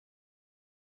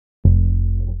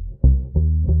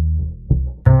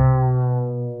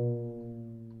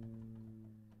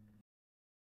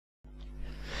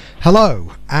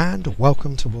Hello and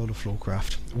welcome to World of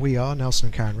Floorcraft. We are Nelson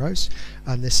and Karen Rose,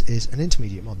 and this is an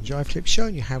Intermediate Modern Jive Clip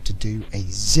showing you how to do a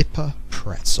Zipper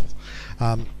Pretzel.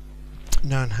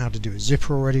 Knowing how to do a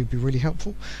zipper already would be really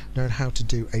helpful. Knowing how to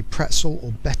do a pretzel,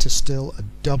 or better still, a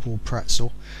double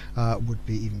pretzel would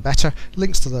be even better.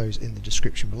 Links to those in the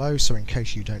description below, so in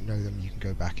case you don't know them you can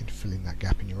go back and fill in that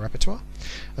gap in your repertoire.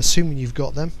 Assuming you've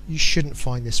got them, you shouldn't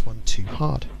find this one too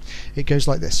hard. It goes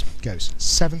like this. It goes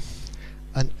 7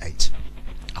 and 8.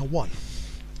 1,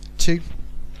 2,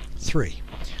 3,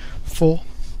 4,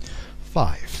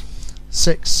 5,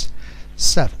 6,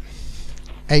 7,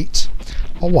 8.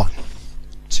 1,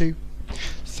 2,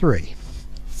 3,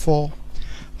 4,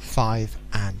 5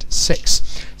 and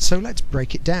 6. So let's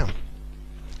break it down.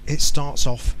 It starts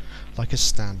off like a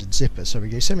standard zipper. So we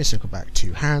go semicircle back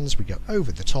 2 hands, we go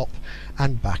over the top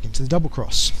and back into the double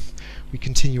cross. We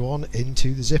continue on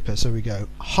into the zipper. So we go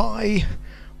high,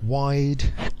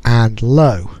 wide and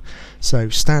low. So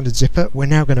standard zipper. We're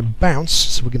now going to bounce,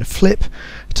 so we're going to flip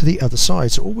to the other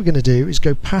side. So all we're going to do is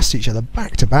go past each other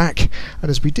back to back, and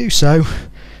as we do so,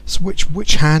 switch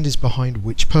which hand is behind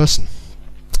which person.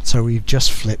 So we've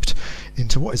just flipped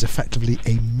into what is effectively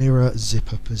a mirror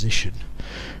zipper position.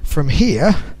 From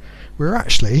here we're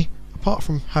actually, apart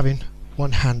from having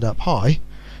one hand up high,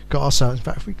 got ourselves, in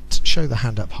fact if we show the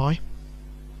hand up high,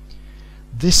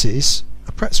 this is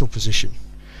a pretzel position.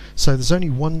 So there's only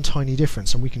one tiny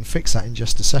difference, and we can fix that in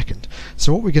just a second.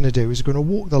 So what we're going to do is we're going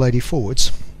to walk the lady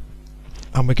forwards,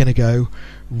 and we're going to go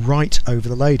right over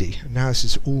the lady. Now this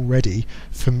is already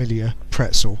familiar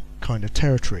pretzel kind of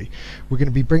territory. We're going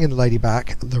to be bringing the lady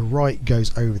back. The right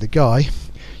goes over the guy.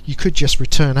 You could just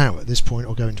return out at this point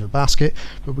or go into a basket,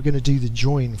 but we're going to do the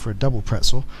join for a double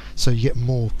pretzel, so you get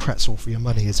more pretzel for your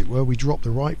money, as it were. We drop the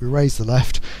right, we raise the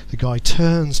left, the guy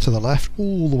turns to the left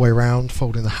all the way around,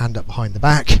 folding the hand up behind the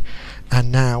back,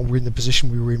 and now we're in the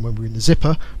position we were in when we were in the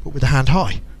zipper, but with the hand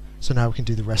high. So now we can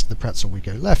do the rest of the pretzel. We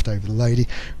go left over the lady,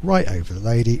 right over the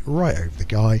lady, right over the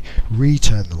guy,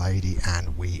 return the lady,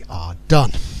 and we are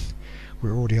done.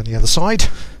 We're already on the other side.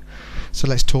 So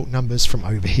let's talk numbers from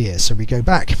over here. So we go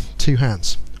back 2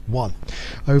 hands, 1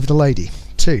 over the lady,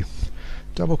 2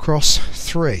 double cross,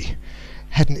 3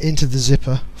 heading into the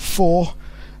zipper, 4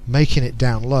 making it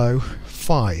down low,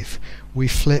 5 we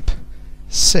flip,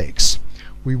 6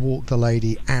 we walk the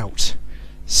lady out,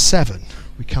 7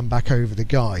 we come back over the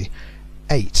guy,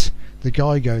 8 the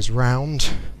guy goes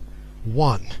round,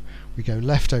 1 we go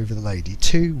left over the lady,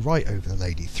 2 right over the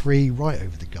lady, 3 right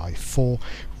over the guy, 4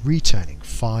 returning,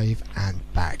 5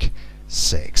 and back,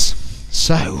 6.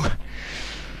 So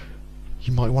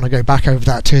you might want to go back over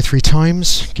that 2 or 3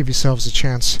 times, give yourselves a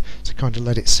chance to kind of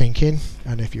let it sink in,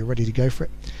 and if you're ready to go for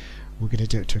it, we're going to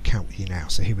do it to account with you now.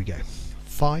 So here we go.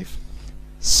 5,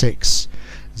 6,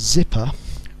 zipper,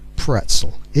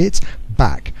 pretzel. It's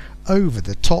back, over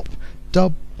the top,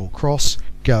 double cross,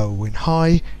 going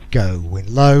high,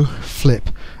 going low, flip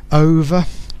over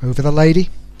the lady,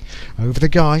 over the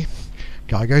guy,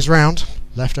 guy goes round,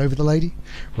 left over the lady,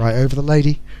 right over the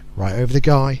lady, right over the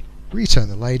guy, return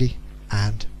the lady,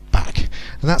 and back.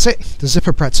 And that's it, the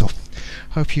zipper pretzel.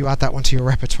 Hope you add that one to your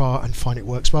repertoire and find it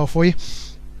works well for you.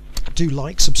 Do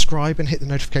like, subscribe and hit the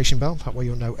notification bell, that way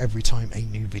you'll know every time a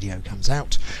new video comes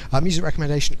out. Music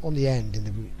recommendation on the end in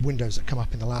the windows that come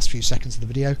up in the last few seconds of the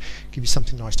video, give you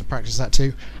something nice to practice that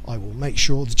to. I will make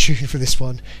sure the tune for this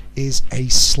one is a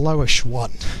slowish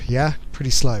one, yeah,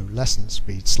 pretty slow, lesson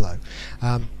speed slow.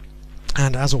 And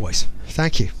as always,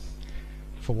 thank you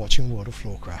for watching World of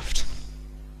Floorcraft.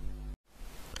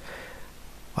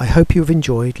 I hope you have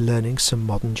enjoyed learning some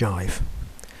modern jive.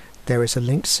 There is a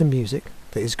link to some music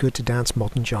that is good to dance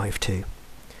modern jive to.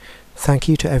 Thank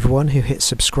you to everyone who hit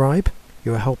subscribe.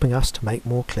 You are helping us to make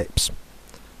more clips.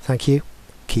 Thank you.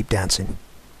 Keep dancing.